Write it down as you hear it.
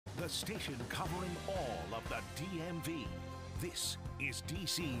the station covering all of the DMV. This is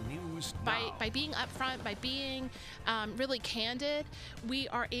DC News Now. By being upfront, by being really candid, we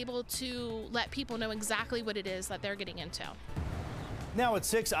are able to let people know exactly what it is that they're getting into. Now at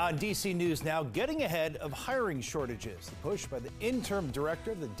 6 on DC News Now, getting ahead of hiring shortages. The push by the interim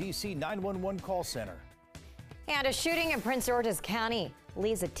director of the DC 911 call center. And a shooting in Prince George's County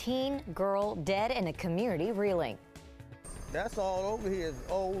leaves a teen girl dead and a community reeling. That's all over here is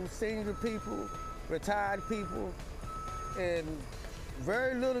old senior people, retired people, and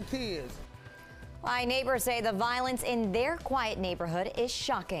very little kids. Why neighbors say the violence in their quiet neighborhood is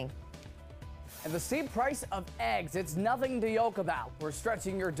shocking. And the steep price of eggs, it's nothing to yoke about. We're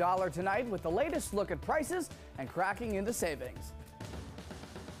stretching your dollar tonight with the latest look at prices and cracking into savings.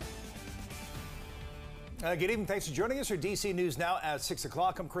 Good evening. Thanks for joining us for DC News Now at 6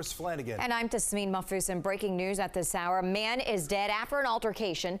 o'clock. I'm Chris Flanagan. And I'm Tasmeen Mahfouz. Breaking news at this hour. A man is dead after an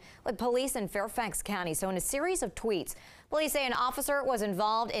altercation with police in Fairfax County. So in a series of tweets, police say an officer was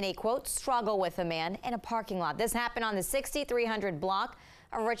involved in a, quote, struggle with a man in a parking lot. This happened on the 6300 block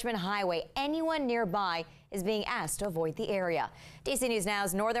of Richmond Highway. Anyone nearby is being asked to avoid the area. DC News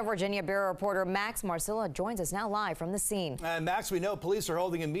Now's Northern Virginia Bureau reporter Max Marcilla joins us now live from the scene. Max, we know police are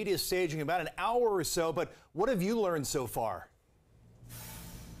holding a media staging in about an hour or so, but what have you learned so far?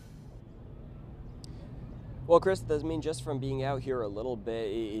 Well, Chris, does mean just from being out here a little bit,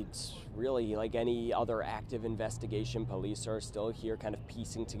 it's really like any other active investigation. Police are still here kind of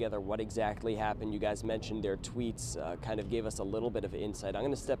piecing together what exactly happened. You guys mentioned their tweets, kind of gave us a little bit of insight. I'm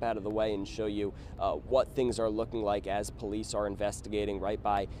going to step out of the way and show you what things are looking like as police are investigating right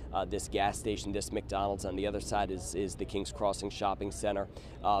by this gas station, this McDonald's. On the other side is the Kings Crossing Shopping Center.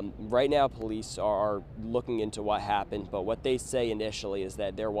 Right now, police are looking into what happened, but what they say initially is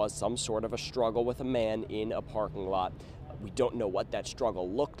that there was some sort of a struggle with a man in a parking lot. We don't know what that struggle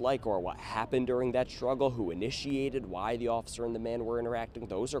looked like or what happened during that struggle, who initiated, why the officer and the man were interacting.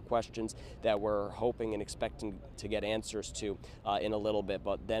 Those are questions that we're hoping and expecting to get answers to in a little bit.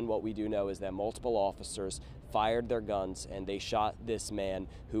 But then what we do know is that multiple officers fired their guns and they shot this man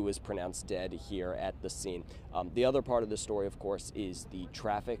who was pronounced dead here at the scene. The other part of the story, of course, is the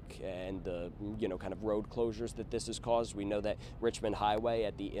traffic and the kind of road closures that this has caused. We know that Richmond Highway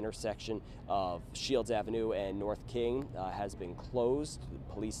at the intersection of Shields Avenue and North King has been closed.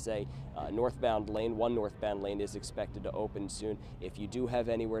 Police say one northbound lane is expected to open soon. If you do have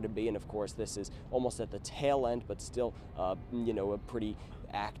anywhere to be, and of course this is almost at the tail end, but still a pretty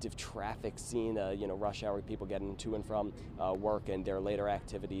active traffic scene, rush hour, people getting to and from work and their later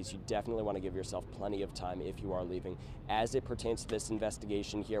activities, you definitely want to give yourself plenty of time if you are leaving. As it pertains to this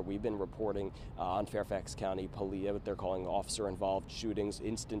investigation here, we've been reporting on Fairfax County police, what they're calling officer-involved shootings,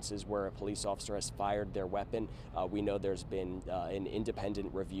 instances where a police officer has fired their weapon. We know there's been an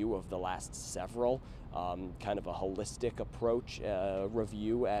independent review of the last several, kind of a holistic approach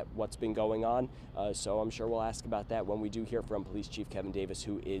review at what's been going on. So I'm sure we'll ask about that when we do hear from Police Chief Kevin Davis,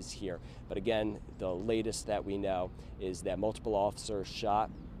 who is here. But again, the latest that we know is that multiple officers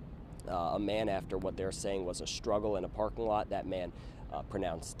shot a man after what they're saying was a struggle in a parking lot. That man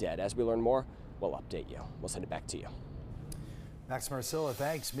pronounced dead. As we learn more, we'll update you. We'll send it back to you. Max Marcilla,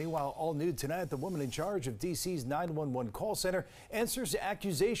 thanks. Meanwhile, all new tonight, the woman in charge of DC's 911 call center answers to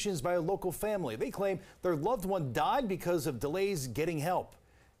accusations by a local family. They claim their loved one died because of delays getting help.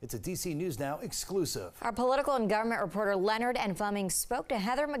 It's a DC News Now exclusive. Our political and government reporter Leonard and Fleming spoke to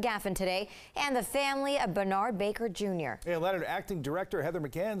Heather McGaffin today and the family of Bernard Baker Jr. Yeah, Leonard, acting director Heather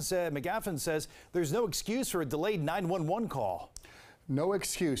McGaffin says there's no excuse for a delayed 911 call. No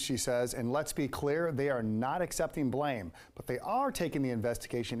excuse, she says, and let's be clear, they are not accepting blame, but they are taking the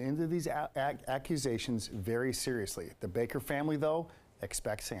investigation into these accusations very seriously. The Baker family, though,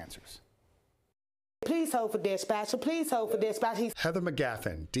 expects answers. Please hold for dispatch. Please hold for dispatch. Heather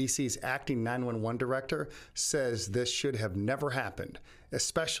McGaffin, DC's acting 911 director, says this should have never happened,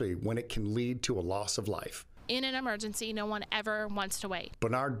 especially when it can lead to a loss of life. In an emergency, no one ever wants to wait.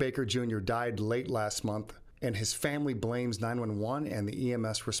 Bernard Baker Jr. died late last month, and his family blames 911 and the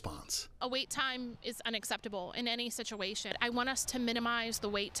EMS response. A wait time is unacceptable in any situation. I want us to minimize the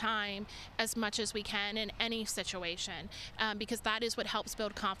wait time as much as we can in any situation, because that is what helps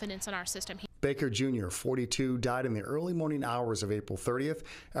build confidence in our system. Baker Jr., 42, died in the early morning hours of April 30th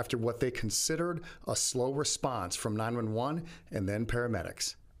after what they considered a slow response from 911 and then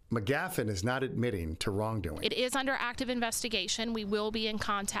paramedics. McGaffin is not admitting to wrongdoing. It is under active investigation. We will be in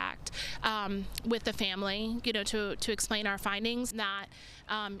contact with the family, to explain our findings, not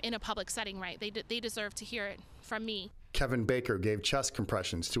in a public setting, right? They deserve to hear it from me. Kevin Baker gave chest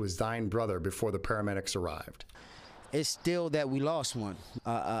compressions to his dying brother before the paramedics arrived. it's still that we lost one.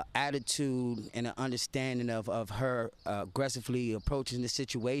 Attitude and an understanding of her aggressively approaching the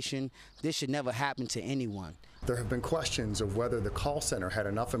situation. This should never happen to anyone. There have been questions of whether the call center had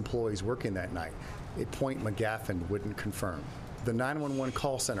enough employees working that night, a point McGaffin wouldn't confirm. The 911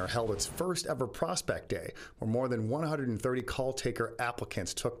 call center held its first ever prospect day, where more than 130 call taker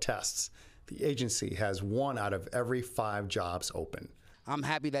applicants took tests. The agency has 1 out of every 5 jobs open. I'm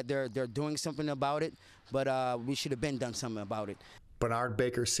happy that they're doing something about it, but we should have been done something about it. Bernard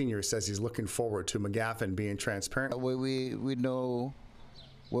Baker Sr. says he's looking forward to McGaffin being transparent. We know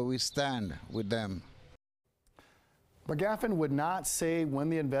where we stand with them. McGaffin would not say when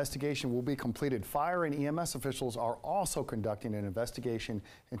the investigation will be completed. Fire and EMS officials are also conducting an investigation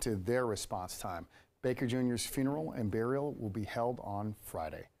into their response time. Baker Jr.'s funeral and burial will be held on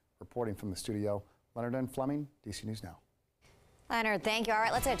Friday. Reporting from the studio, Leonard N. Fleming, DC News Now. Leonard, thank you. All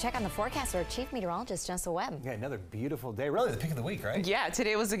right, let's check on the forecast with our Chief Meteorologist, Jessica Webb. Yeah, another beautiful day. Really, the pick of the week, right? Yeah,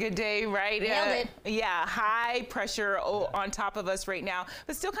 today was a good day, right? Nailed it. Yeah, high pressure on top of us right now,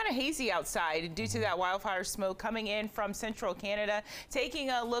 but still kind of hazy outside due to that wildfire smoke coming in from central Canada.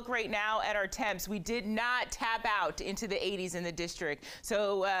 Taking a look right now at our temps, we did not tap out into the 80s in the district.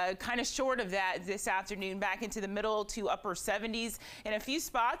 So kind of short of that this afternoon, back into the middle to upper 70s. In a few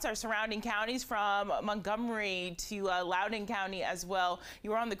spots, our surrounding counties from Montgomery to Loudoun County as well. You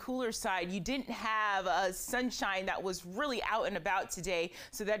were on the cooler side. You didn't have sunshine that was really out and about today,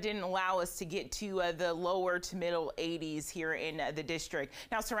 so that didn't allow us to get to the lower to middle 80s here in the district.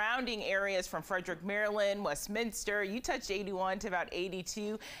 Now, surrounding areas from Frederick, Maryland, Westminster, you touched 81 to about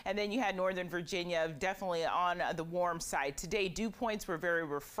 82, and then you had Northern Virginia definitely on the warm side. Today, dew points were very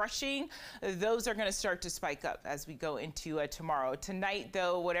refreshing. Those are going to start to spike up as we go into tomorrow. Tonight,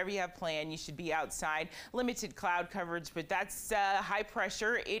 though, whatever you have planned, you should be outside. Limited cloud coverage, but that's high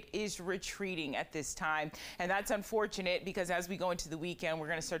pressure. It is retreating at this time, and that's unfortunate because as we go into the weekend, we're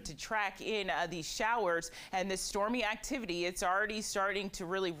going to start to track in these showers and this stormy activity. It's already starting to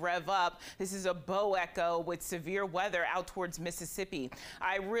really rev up. This is a bow echo with severe weather out towards Mississippi.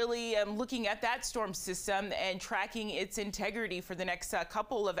 I really am looking at that storm system and tracking its integrity for the next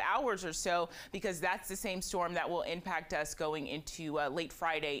couple of hours or so, because that's the same storm that will impact us going into late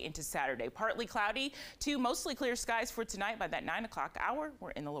Friday into Saturday. Partly cloudy to mostly clear skies for tonight. By that 9 o'clock hour,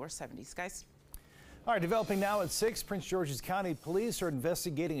 we're in the lower 70s, guys. All right, developing now at 6, Prince George's County police are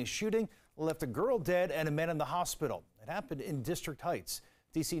investigating a shooting that left a girl dead and a man in the hospital. It happened in District Heights.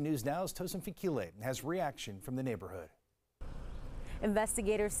 DC News Now's Tosin Fikile has reaction from the neighborhood.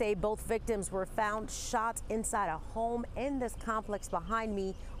 Investigators say both victims were found shot inside a home in this complex behind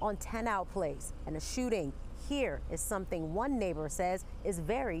me on 10 Out Place. And a shooting here is something one neighbor says is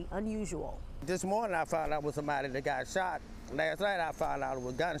very unusual. This morning I found out was somebody that got shot. Last night I found out it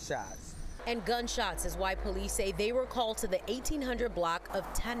was gunshots. And gunshots is why police say they were called to the 1800 block of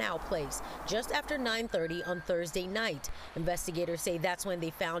 10 Out Place just after 9:30 on Thursday night. Investigators say that's when they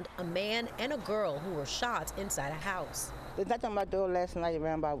found a man and a girl who were shot inside a house. They knocked on my door last night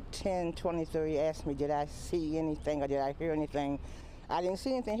around about 10:23, asked me did I see anything or did I hear anything. I didn't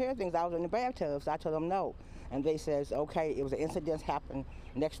see anything, hear anything. I was in the bathtub, so I told them no. And they says, okay, it was an incident happened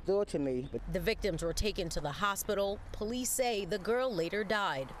next door to me. The victims were taken to the hospital. Police say the girl later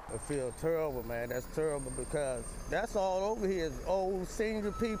died. I feel terrible, man. That's terrible because that's all over here is old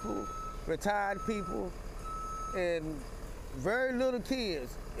senior people, retired people, and very little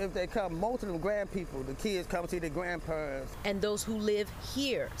kids. If they come, most of them grandpeople, the kids come to their grandparents. And those who live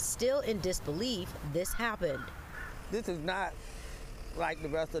here still in disbelief this happened. This is not like the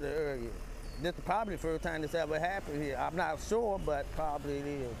rest of the area. This is probably the first time this ever happened here. I'm not sure, but probably it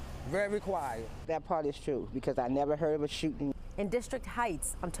is. Very quiet. That part is true because I never heard of a shooting. In District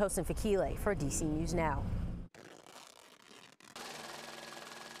Heights, I'm Tosin Fikile for DC News Now.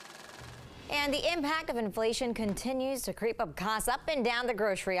 And the impact of inflation continues to creep up costs up and down the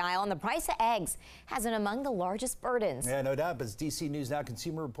grocery aisle, and the price of eggs has been among the largest burdens. Yeah, no doubt. As DC News Now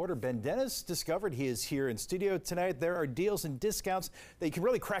consumer reporter Ben Dennis discovered, he is here in studio tonight. There are deals and discounts that you can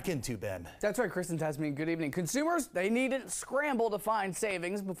really crack into, Ben. That's right, Chris and Tasmin. Good evening. Consumers, they needn't scramble to find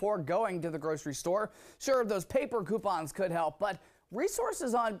savings before going to the grocery store. Sure, those paper coupons could help, but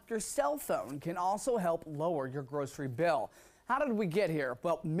resources on your cell phone can also help lower your grocery bill. How did we get here?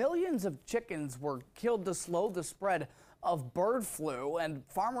 Well, millions of chickens were killed to slow the spread of bird flu, and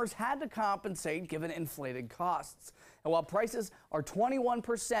farmers had to compensate given inflated costs. And while prices are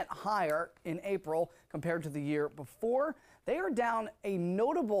 21% higher in April compared to the year before, they are down a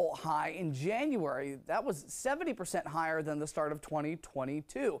notable high in January. That was 70% higher than the start of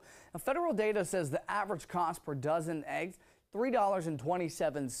 2022. Now, federal data says the average cost per dozen eggs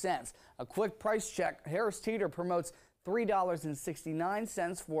 $3.27. A quick price check, Harris Teeter promotes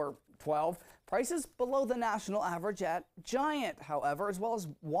 $3.69 for 12. Prices below the national average at Giant, however, as well as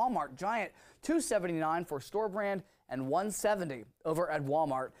Walmart. Giant, $2.79 for store brand and $1.70 over at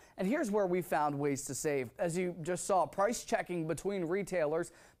Walmart. And here's where we found ways to save. As you just saw, price checking between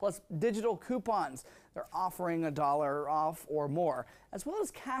retailers plus digital coupons. They're offering $1 off or more, as well as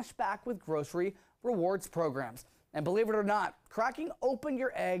cash back with grocery rewards programs. And believe it or not, cracking open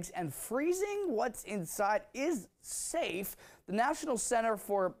your eggs and freezing what's inside is safe. The National Center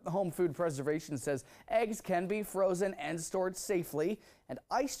for Home Food Preservation says eggs can be frozen and stored safely, and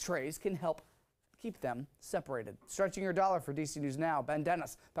ice trays can help keep them separated. Stretching your dollar for DC News Now. Ben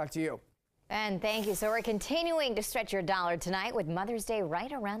Dennis, back to you. And thank you. So we're continuing to stretch your dollar tonight with Mother's Day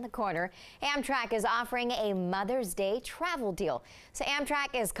right around the corner. Amtrak is offering a Mother's Day travel deal. So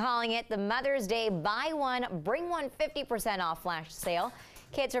Amtrak is calling it the Mother's Day Buy One, Bring One 50% off flash sale.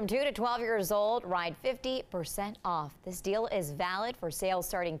 Kids from 2 to 12 years old ride 50% off. This deal is valid for sales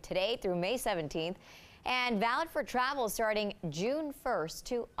starting today through May 17th and valid for travel starting June 1st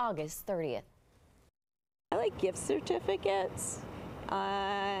to August 30th. I like gift certificates.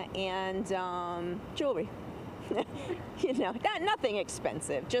 And jewelry. You know, nothing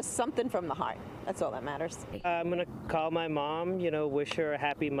expensive, just something from the heart. That's all that matters. I'm going to call my mom, wish her a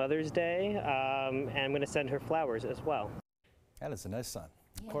happy Mother's Day, and I'm going to send her flowers as well. That is a nice son.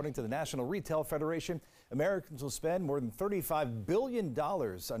 Yeah. According to the National Retail Federation, Americans will spend more than $35 billion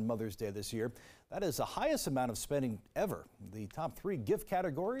on Mother's Day this year. That is the highest amount of spending ever. The top 3 gift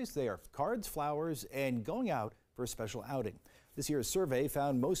categories, they are cards, flowers, and going out for a special outing. This year's survey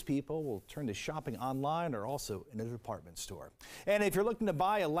found most people will turn to shopping online or also in a department store. And if you're looking to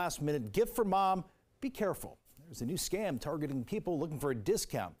buy a last-minute gift for mom, be careful. There's a new scam targeting people looking for a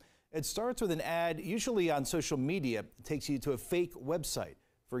discount. It starts with an ad, usually on social media. It takes you to a fake website.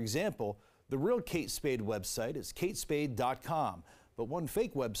 For example, the real Kate Spade website is katespade.com, but one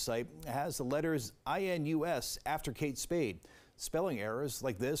fake website has the letters INUS after Kate Spade. Spelling errors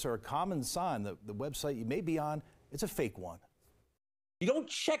like this are a common sign that the website you may be on is a fake one. You don't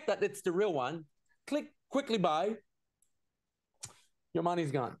check that it's the real one. Click quickly buy. Your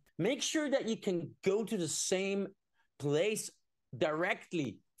money's gone. Make sure that you can go to the same place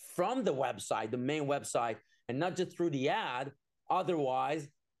directly from the website, the main website, and not just through the ad. Otherwise,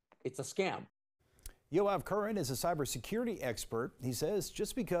 it's a scam. Yoav Curran is a cybersecurity expert. He says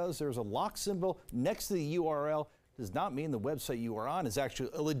just because there's a lock symbol next to the URL does not mean the website you are on is actually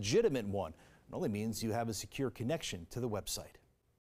a legitimate one. It only means you have a secure connection to the website.